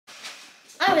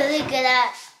I'm really good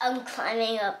at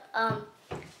climbing up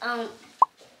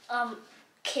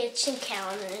kitchen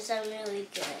counters. I'm really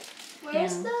good.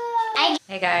 Where's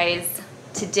Hey guys,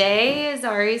 today is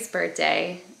Ari's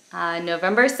birthday,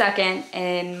 November 2nd,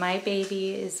 and my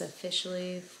baby is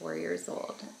officially 4 years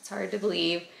old. It's hard to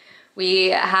believe. We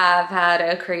have had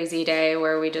a crazy day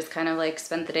where we just kind of like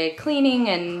spent the day cleaning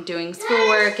and doing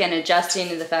schoolwork and adjusting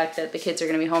to the fact that the kids are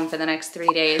gonna be home for the next 3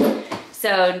 days.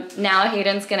 So now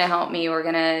Hayden's gonna help me. We're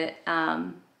gonna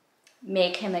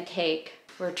make him a cake.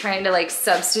 We're trying to like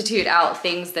substitute out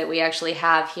things that we actually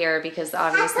have here because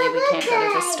obviously we can't go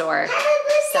to the store.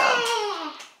 So,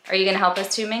 are you gonna help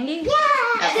us too, Mingy? Yeah!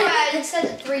 Okay. It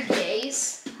said 3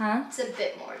 days. Huh? It's a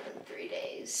bit more than 3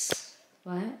 days.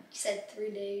 What? You said 3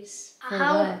 days. For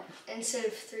what? Instead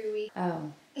of 3 weeks.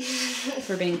 Oh.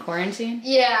 For being quarantined?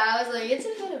 Yeah, I was like, it's a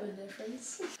bit of a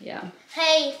difference. Yeah.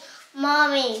 Hey,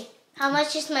 Mommy, how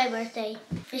much is my birthday?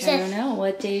 I don't know.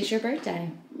 What day is your birthday?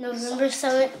 November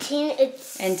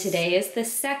 17th. And today is the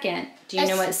 2nd. Do you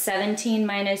know what 17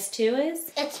 minus 2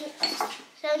 is? It's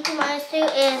 17 minus 2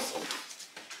 is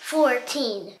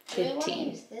 14.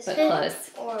 15, but one? close.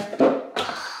 Or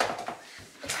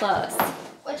Close.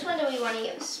 which one do we want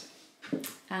to use?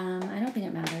 I don't think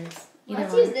it matters.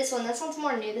 Let's use this one. This one's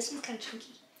more new. This one's kind of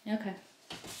chunky. Okay.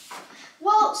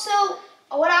 Well, so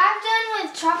what I've done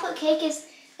with chocolate cake is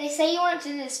they say you want it to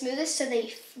be the smoothest, so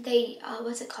they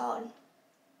what's it called?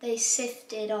 They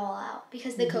sift it all out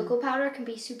because the cocoa powder can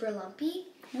be super lumpy.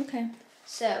 Okay.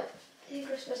 So I think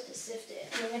we're supposed to sift it.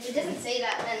 I mean, if it doesn't say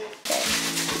that, then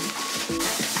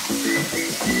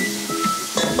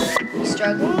you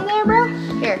struggling there, bro?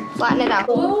 Here, flatten it out.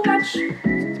 Oh, watch.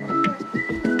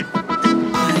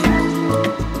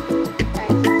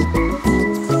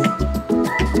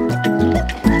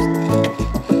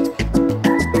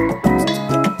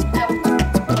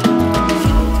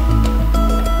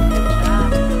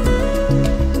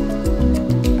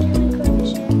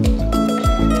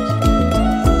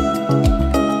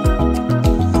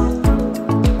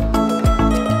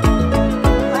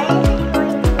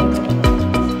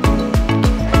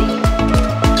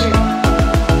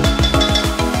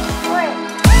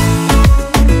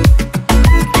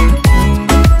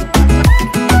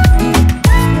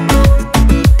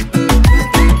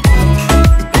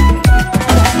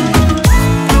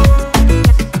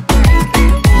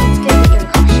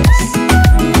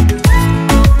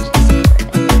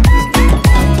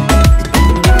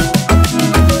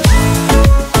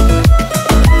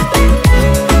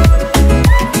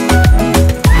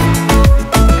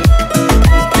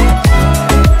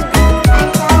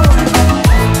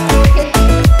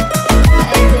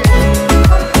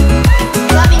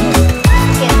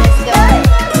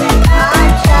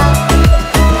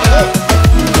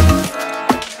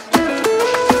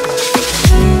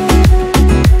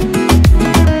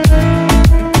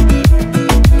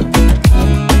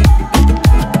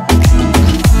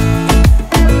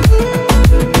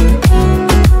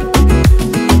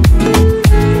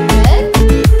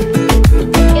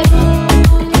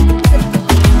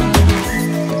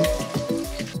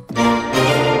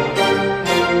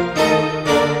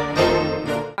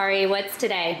 What's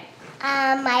today?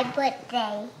 My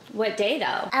birthday. What day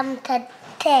though?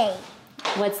 Today.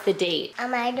 What's the date?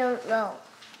 I don't know.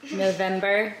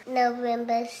 November?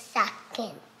 November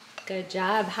 2nd. Good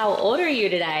job. How old are you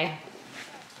today?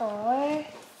 4.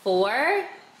 4?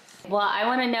 Well, I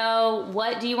want to know,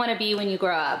 what do you want to be when you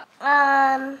grow up?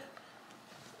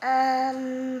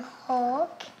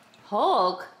 Hulk.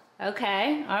 Hulk?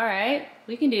 Okay, all right.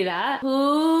 We can do that.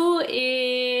 Who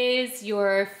is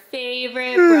your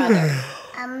favorite brother?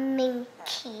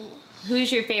 Minky.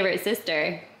 Who's your favorite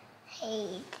sister?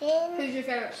 Hayden. Who's your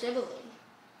favorite sibling?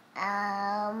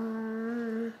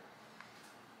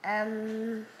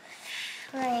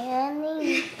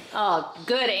 Franny. Oh,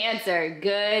 good answer.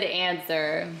 Good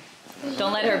answer.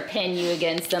 Don't let her pin you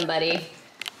against somebody.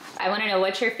 I want to know,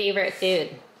 what's your favorite food?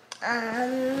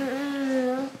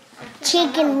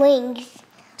 Chicken wings.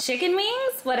 Chicken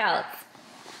wings? What else?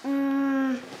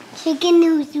 Chicken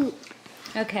noodle soup.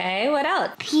 Okay, what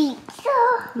else?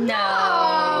 Pizza.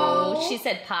 No. She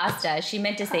said pasta. She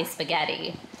meant to say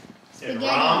spaghetti. And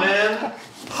ramen.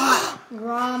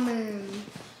 Ramen.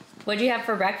 What'd you have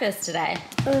for breakfast today?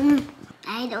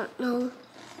 I don't know.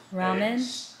 Ramen?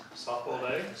 Eggs. Soft-boiled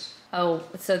eggs. Oh,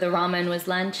 so the ramen was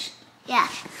lunch? Yeah.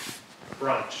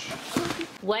 Brunch.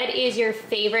 What is your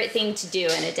favorite thing to do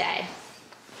in a day?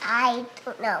 I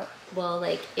don't know. Well,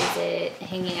 like, is it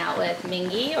hanging out with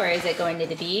Mingy, or is it going to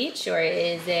the beach, or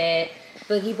is it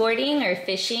boogie boarding, or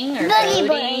fishing, or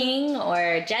boating,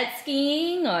 or jet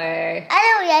skiing, or...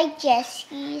 I don't like jet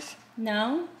skis.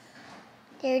 No?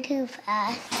 They're too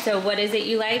fast. So what is it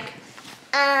you like?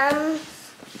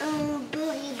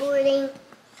 Boogie boarding.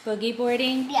 Boogie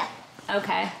boarding? Yeah.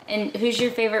 Okay. And who's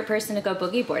your favorite person to go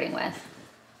boogie boarding with?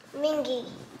 Mingy.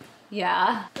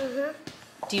 Yeah? Mhm.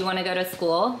 Do you want to go to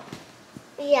school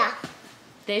Yeah.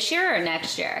 this year or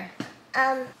next year?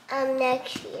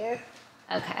 Next year.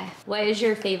 Okay. What is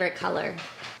your favorite color?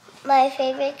 My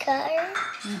favorite color?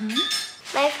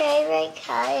 My favorite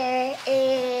color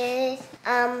is,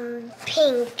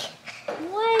 pink.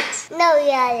 What? No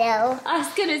yellow. I was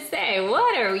gonna say,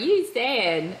 what are you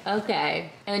saying? Okay.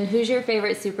 And who's your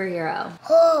favorite superhero?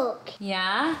 Hulk.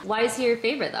 Yeah? Why is he your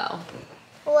favorite though?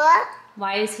 What?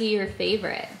 Why is he your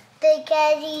favorite?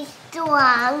 Because he's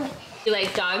strong. You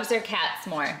like dogs or cats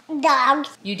more? Dogs.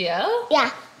 You do?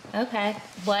 Yeah. Okay.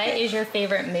 What is your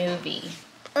favorite movie?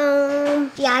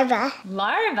 Yava.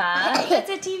 Larva? That's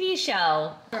a TV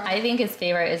show. I think his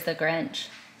favorite is The Grinch.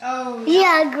 Oh.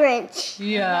 Yeah, Grinch.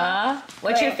 Yeah?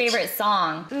 What's your Grinch. favorite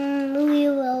song? We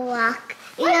will walk.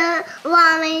 Yeah,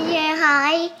 Watermelon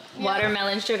High.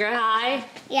 Watermelon Sugar High?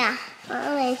 Yeah,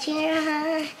 Watermelon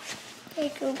High.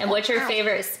 And what's your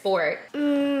favorite sport?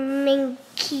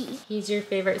 Minky. He's your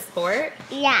favorite sport?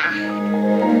 Yeah.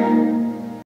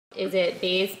 Is it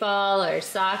baseball or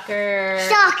soccer?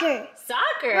 Soccer.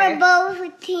 Soccer? We're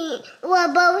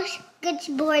both good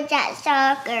sports at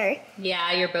soccer.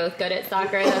 Yeah, you're both good at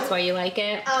soccer. That's why you like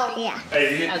it? Oh. Yeah. Hey,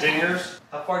 do you hit Okay. dingers?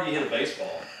 How far do you hit a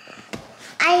baseball?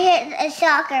 I hit a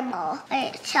soccer ball.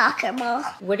 Soccer ball.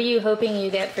 What are you hoping you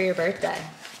get for your birthday?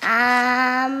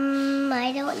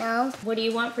 I don't know. What do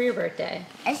you want for your birthday?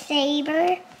 A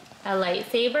saber? A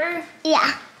lightsaber?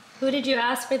 Yeah. Who did you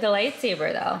ask for the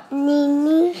lightsaber though?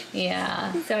 Nini.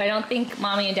 Yeah, so I don't think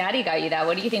mommy and daddy got you that.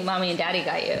 What do you think mommy and daddy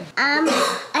got you?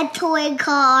 A toy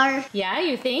car. Yeah,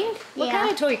 you think? What Yeah. kind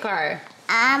of toy car?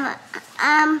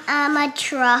 A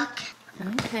truck.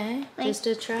 Okay, Wait. just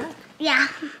a truck? Yeah.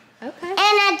 Okay.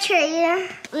 And a trailer.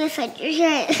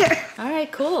 Refrigerator. All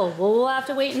right, cool. Well, we'll have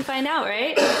to wait and find out,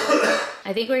 right?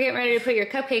 I think we're getting ready to put your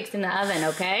cupcakes in the oven,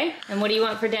 okay? And what do you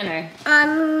want for dinner?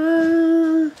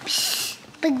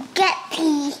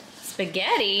 Spaghetti.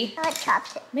 Spaghetti? I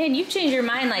chopped it. Man, you've changed your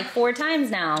mind like 4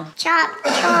 times now. Chop,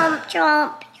 chomp,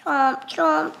 chomp, chomp,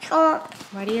 chomp, chomp.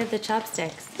 Why do you have the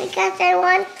chopsticks? Because I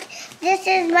want. This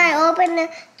is my open.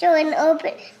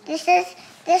 This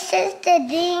is the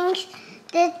dings.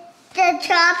 The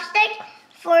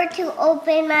chopstick to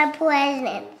open my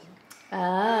present.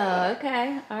 Oh,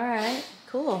 okay. All right.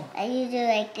 Cool. I use it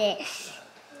like this.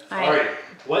 All All right.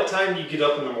 What time do you get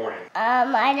up in the morning?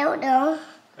 I don't know.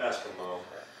 Ask your mom.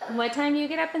 What time do you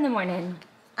get up in the morning?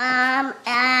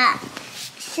 At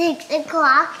 6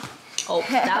 o'clock. Oh,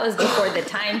 that was before the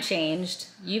time changed.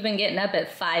 You've been getting up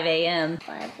at 5 a.m.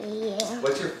 5 a.m.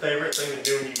 What's your favorite thing to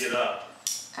do when you get up?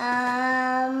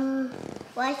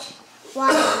 Watch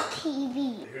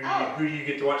TV. Who do you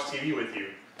get to watch TV with you?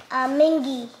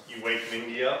 Mingy. You wake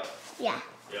Mingy up? Yeah.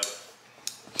 Yep.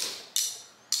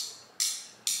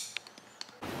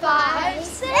 5,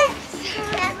 6,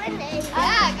 7, 8.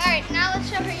 Yeah, alright, now let's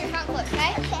show her your front foot,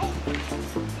 okay? Okay.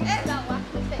 Now watch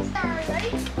the face. Alright, ready?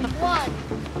 1,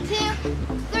 2,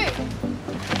 3.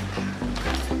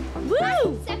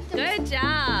 Woo! Septum. Good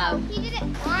job. Oh, he did it.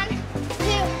 1, 2,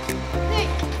 3.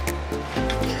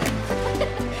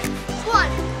 1,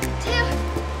 2,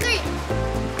 3.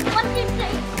 1, 2,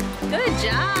 3. Good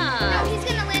job. No, he's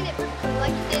gonna land it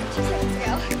like he did 2 seconds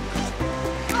ago.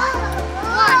 1,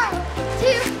 2,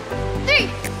 3.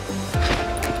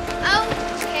 Oh,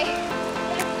 okay.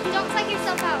 Don't psych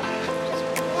yourself out. Just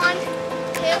 1,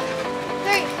 2,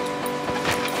 3.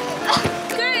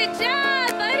 Good job,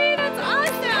 buddy. That's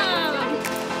awesome.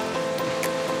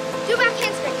 Do back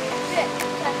handspring. Good.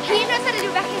 He knows how to do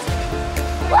back handspring.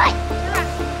 What?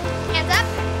 Hands up.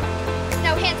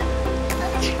 No, hands up.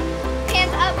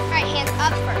 Hands up. All right, hands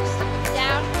up first.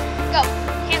 Down. Go.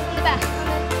 Hands on the back.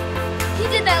 He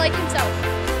did that like himself.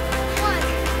 1,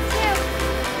 2,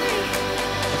 3.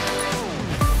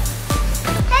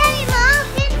 Hey, Mom.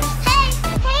 Hey,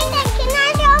 Nick, can I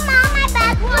show Mom my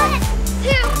back 1, foot? 2,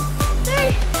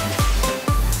 3.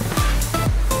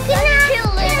 Can I Kill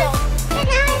Lizzo.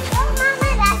 show Mom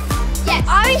my back? Yes.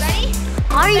 Ari- Ready?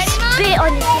 Ari Ready, Mom? spit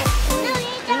on his head. No,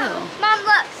 you don't. Mom,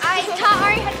 look. I taught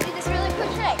Ari how to do this really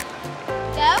cool trick.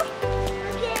 Go.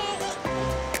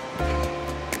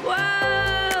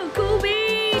 Whoa, cool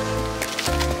beat.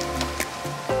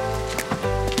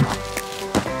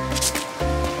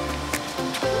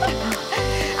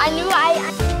 I knew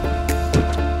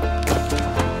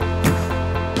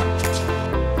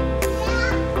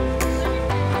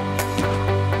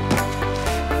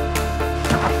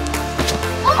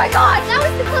Oh my God, that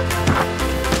was the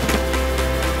closest.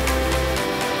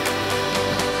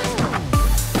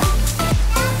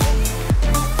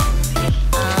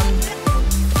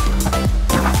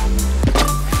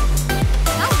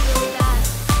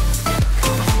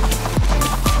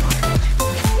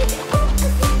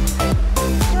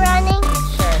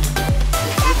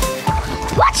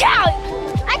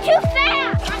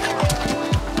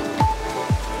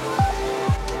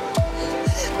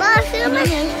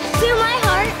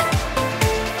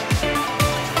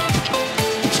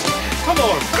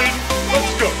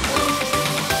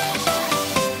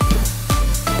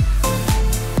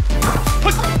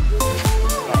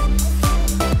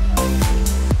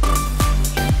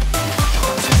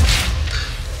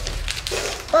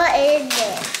 What is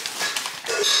this?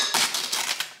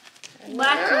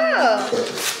 Wow. A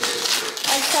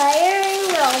tiring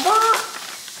robot?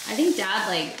 I think Dad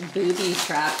like booby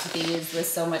trapped these with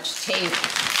so much tape.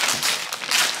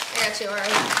 I got you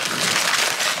already. I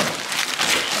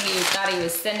think he thought he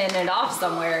was sending it off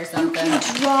somewhere or You something. can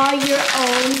draw your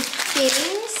own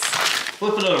things.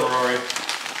 Flip it over, Rory.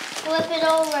 Flip it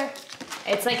over.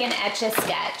 It's like an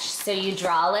etch-a-sketch. So you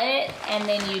draw it, and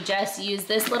then you just use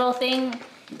this little thing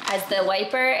as the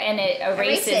wiper, and it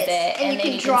erases it, and then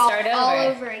you you can draw start all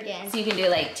over. over again. So you can do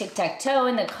like tic-tac-toe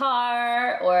in the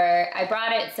car, or I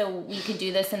brought it so we could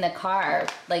do this in the car,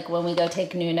 like when we go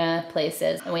take Nuna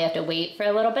places, and we have to wait for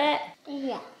a little bit.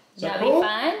 Yeah. That'd be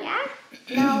fun? Yeah.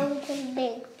 No, it's a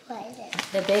big present.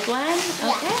 The big one?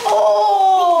 Okay.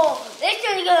 Oh, this is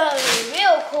gonna be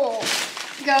real cool.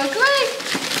 Go quick.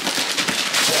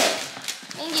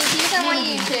 Thank you. See some on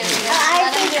YouTube.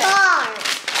 It's a car.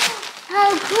 How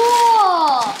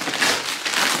cool!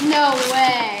 No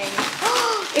way.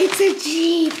 It's a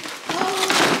Jeep.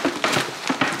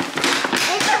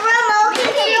 It's a remote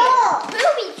control.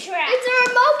 Booby trap. It's a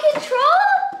remote control?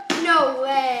 No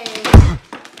way.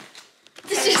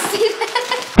 Did you see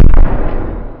that?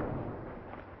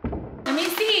 Let me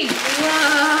see.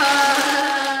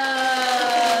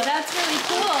 Whoa. That's really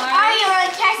cool. Are you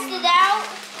gonna test it out?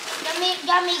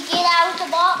 Let me get out of the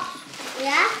box.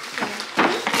 Yeah?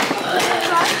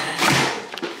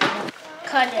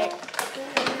 Cut it.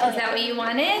 Is that what you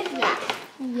wanted? Yeah.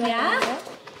 Yeah?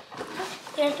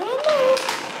 There's one more.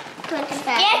 Put the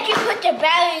batteries. Yeah, you put the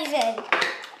batteries in.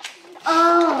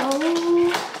 Oh.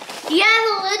 You have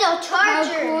a little How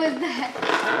charger. cool is that?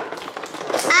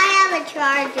 I have a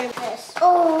charger. This.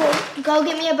 Oh, go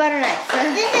get me a butter knife.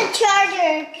 This is a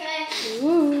charger.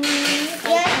 Ooh.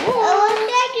 Yeah. Oh,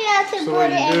 you have to So put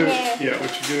what it you in do, there. yeah,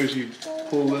 what you do is you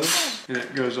pull this and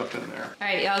it goes up in there. All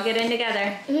right, y'all get in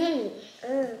together.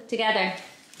 Together.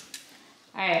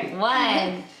 All right,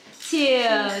 1,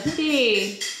 2,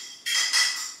 3.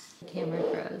 The camera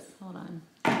froze. Hold on.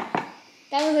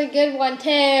 That was a good one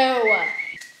too.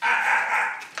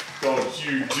 Don't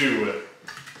you do it.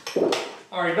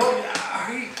 Alright, don't.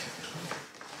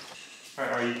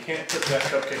 Alright, you can't put that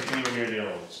cupcake anywhere near the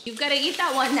other ones. You've got to eat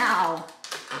that one now.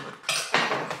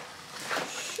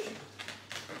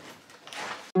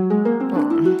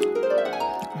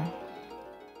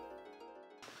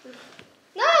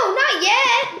 No, not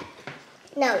yet.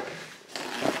 No.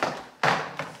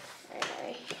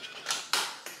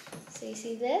 So you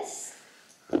see this?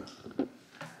 You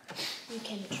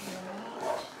can draw.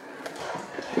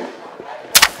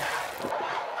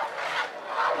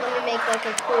 Want to make like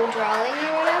a cool drawing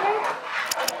or whatever?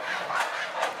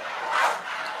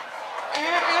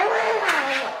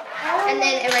 And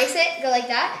then erase it, go like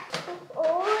that.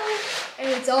 And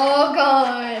it's all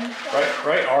gone.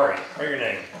 Right, Ari. Write your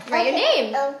name. Write your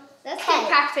name. Oh, That's okay. good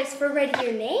practice for writing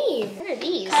your name. What are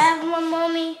these? Can I have one,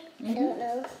 Mommy? I don't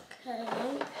know.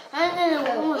 I don't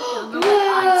know.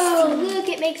 Whoa, look,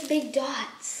 it makes big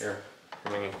dots. Here.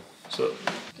 So,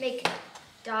 Make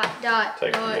dot, dot,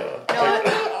 take dot, the, dot.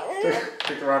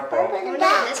 take the rock ball. wonder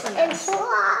what this one And does.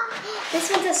 fly.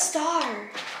 This one's a star.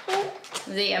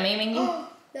 Is it yummy, Mingy?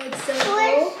 That's so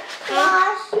Squish, cool.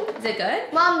 squash. Is it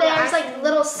good? Mom, there's like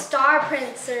little star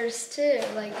pincers too,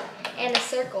 like, and a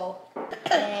circle.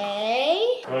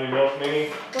 Okay. Want any milk, Minnie?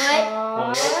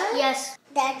 What? Yes.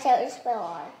 That's how it's spelled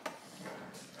on.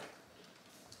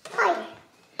 Hi.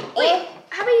 Wait,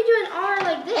 how about you do an R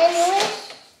like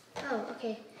this? English. Oh,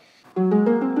 okay.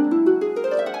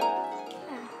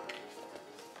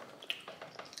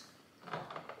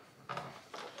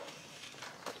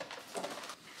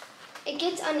 It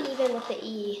gets uneven with the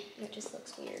E, and it just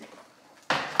looks weird.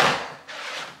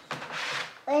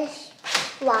 Wish.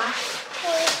 Wash.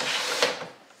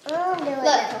 I'll do it Look.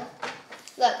 now.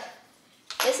 Look,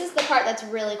 this is the part that's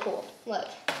really cool. Look.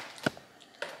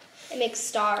 It makes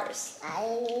stars.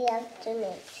 I have to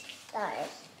make stars.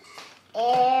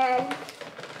 And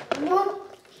boop.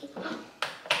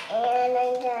 And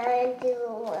I'm gonna do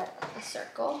what? A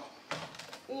circle.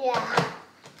 Yeah.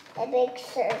 A big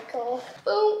circle.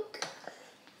 Boom.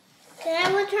 Can I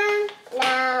return?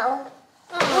 Now.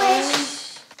 Wish.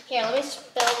 Here, let me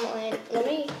spell mine. I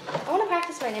want to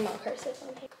practice my name on cursive.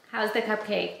 Okay. How's the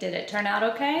cupcake? Did it turn out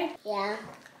okay? Yeah.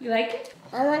 You like it?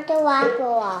 I want the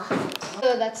waffle off.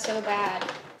 Oh, that's so bad.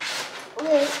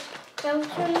 Wait. I'm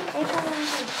trying.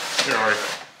 Here, Ari.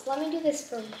 Let me do this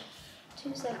for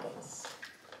 2 seconds.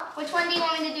 Which one do you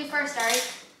want me to do first, Ari?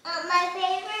 My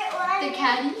favorite one. The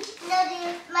caddy? No,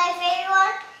 dude. My favorite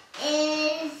one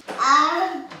is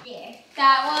there.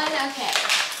 That one? Okay.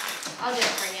 I'll do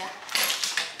it for you.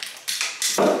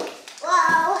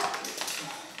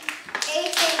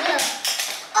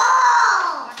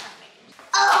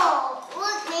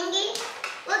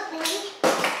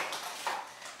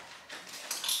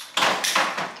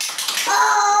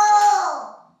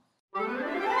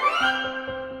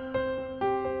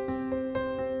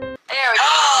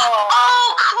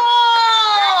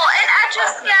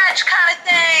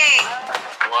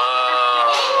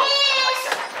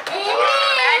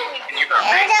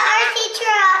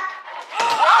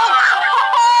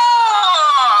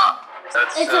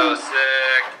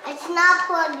 not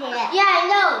plugged yet. Yeah, I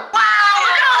know. Wow,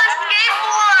 look at all the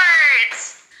skateboards!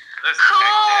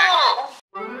 Cool!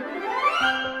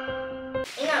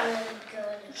 You're not really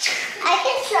good. I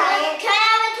can try it. Can I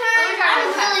have a turn?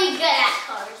 I'm really good at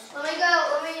cars. Let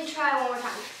me try one more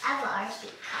time. I have an RC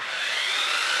car.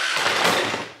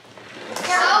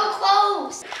 So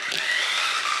close.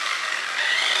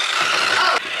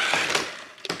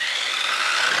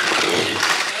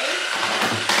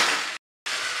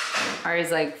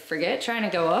 Ari's like, forget trying to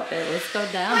go up it. Let's go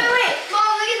down it. Wait,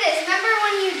 Mom, look at this. Remember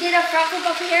when you did a front flip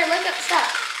up here? Look up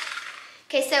stuff.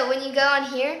 Okay, so when you go on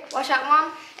here, watch out,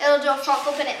 Mom. It'll do a front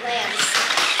flip and it lands.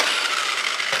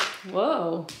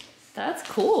 Whoa, that's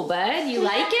cool, bud. You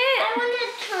like it? I want to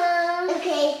turn.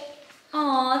 Okay.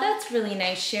 Aw, that's really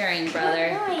nice sharing,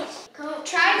 brother. Nice.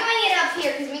 Try going it up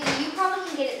here, because you probably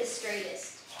can get it the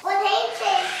straightest. What ain't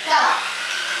this? Go.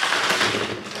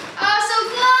 Oh, so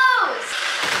close.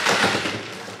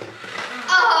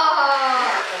 Oh.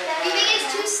 You think it's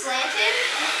too slanted?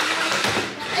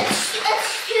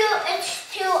 It's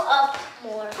too up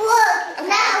more. Look, Okay.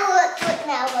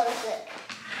 now look.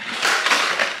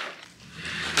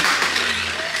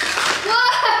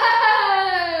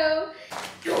 Whoa.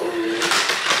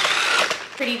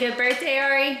 Pretty good birthday,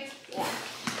 Ari. Yeah.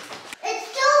 It's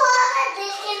still up.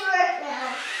 This can work now.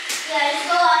 Yeah, let's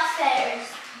go upstairs.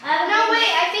 No,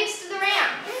 wait, I fixed the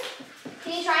ramp.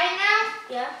 Can you try it now?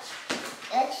 Yeah.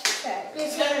 Let's try.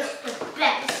 This is the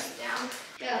best. Down.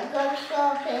 Go. Go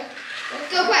up here.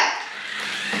 Go quick.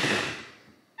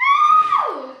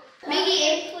 Woo! Mickey,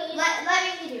 let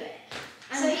Mickey do it.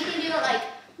 So he can do it like,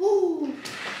 woo.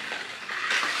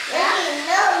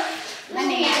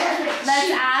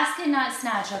 Let's ask and not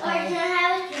snatch, Or can okay? I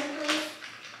have a drink, please?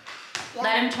 Yeah.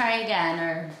 Let him try again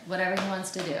or whatever he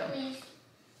wants to do. Please.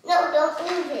 No, don't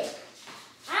move it.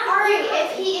 Ari,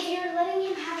 if you're letting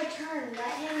him have a turn,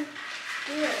 let him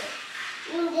do it.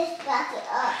 You can just back it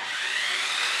up.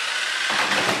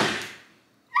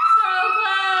 So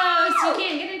close! You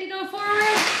can't get it to go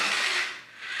forward?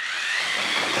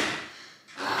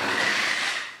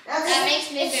 That makes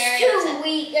me very It's upset. too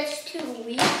weak. It's too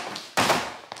weak.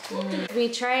 We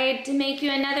tried to make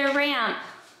you another ramp.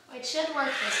 It should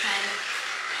work this time.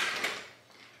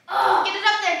 Oh, get it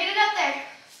up there, get it up there.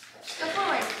 Go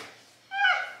forward.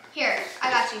 Here, I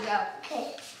got you, go.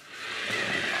 Okay.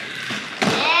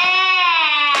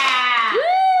 Yeah!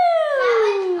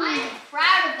 Woo! I'm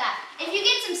proud of that. If you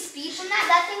get some speed from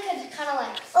that thing could kind of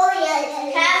like... Oh,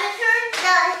 yeah. Can I have a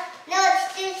turn? No, it's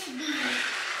just speedy.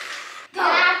 You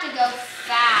have to go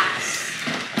fast.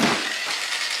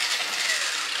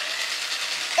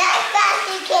 That's fast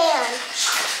you can.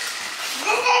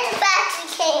 This is fast you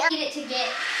can. Need it to get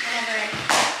whenever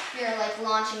you're like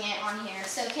launching it on here.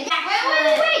 So can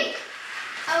wait.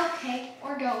 Okay,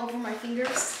 or go over my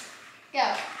fingers.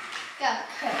 Go.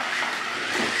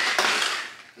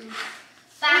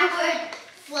 Backward,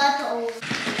 flip over.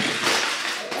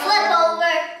 Flip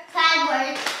over,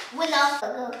 backward, window.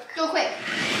 Go quick.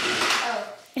 Oh.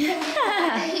 He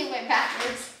went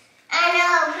backwards. I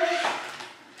know.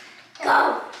 Go.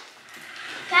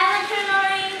 Have a turn,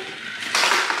 Ari.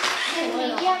 Did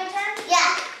Mickey have a turn? Yeah.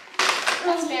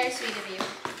 That's very sweet of you.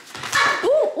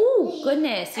 Ooh,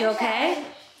 goodness. You okay?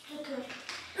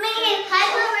 Mickey,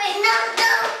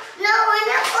 no, when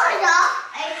it goes off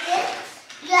like this,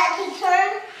 you have to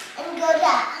turn and go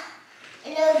down.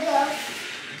 And it'll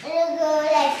go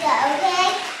like that, okay?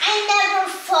 I never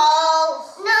fall.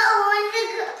 No,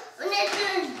 when it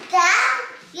goes down,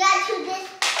 you have to just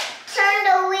turn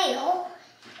the wheel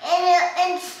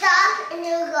and stop, and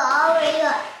it'll go all the way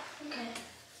up. Okay.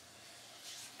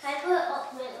 Can I put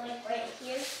it like right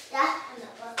here? Yeah. And the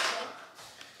bus go.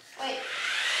 Wait.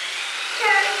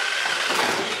 Turn.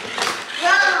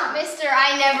 Wrong. Mister,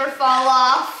 I never fall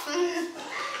off.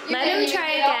 Let him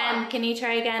try again. Can you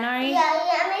try again, Ari? Yeah,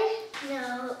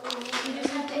 no. You just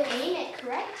have to aim it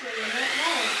correctly and let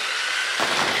go.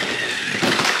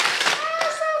 Oh,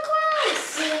 so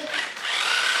close.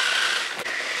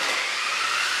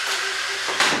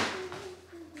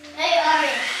 Hey,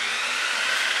 Ari.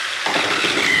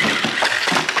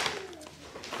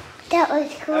 That was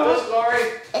cool. That was Lori.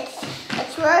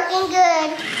 It's working good.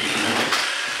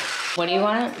 What do you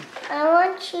want? I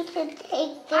want you to take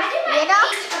this I lid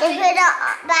off and put it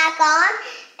back on,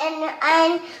 and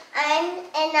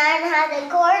unhand the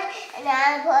cord, and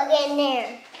I'll plug it in there.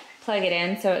 Plug it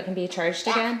in so it can be charged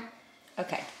again?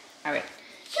 Okay, all right.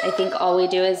 I think all we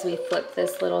do is we flip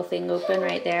this little thing open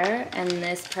right there, and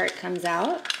this part comes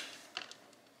out,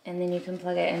 and then you can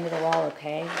plug it into the wall,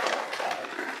 okay?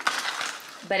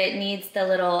 But it needs the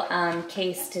little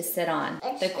case to sit on.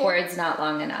 The cord's not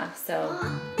long enough, so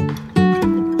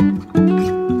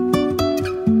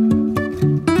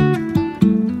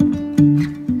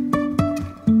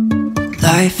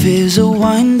Life is a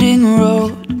winding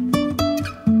road,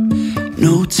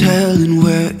 no telling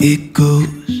where it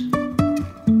goes.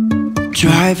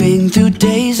 Driving through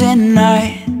days and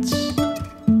nights,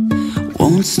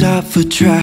 won't stop for traffic.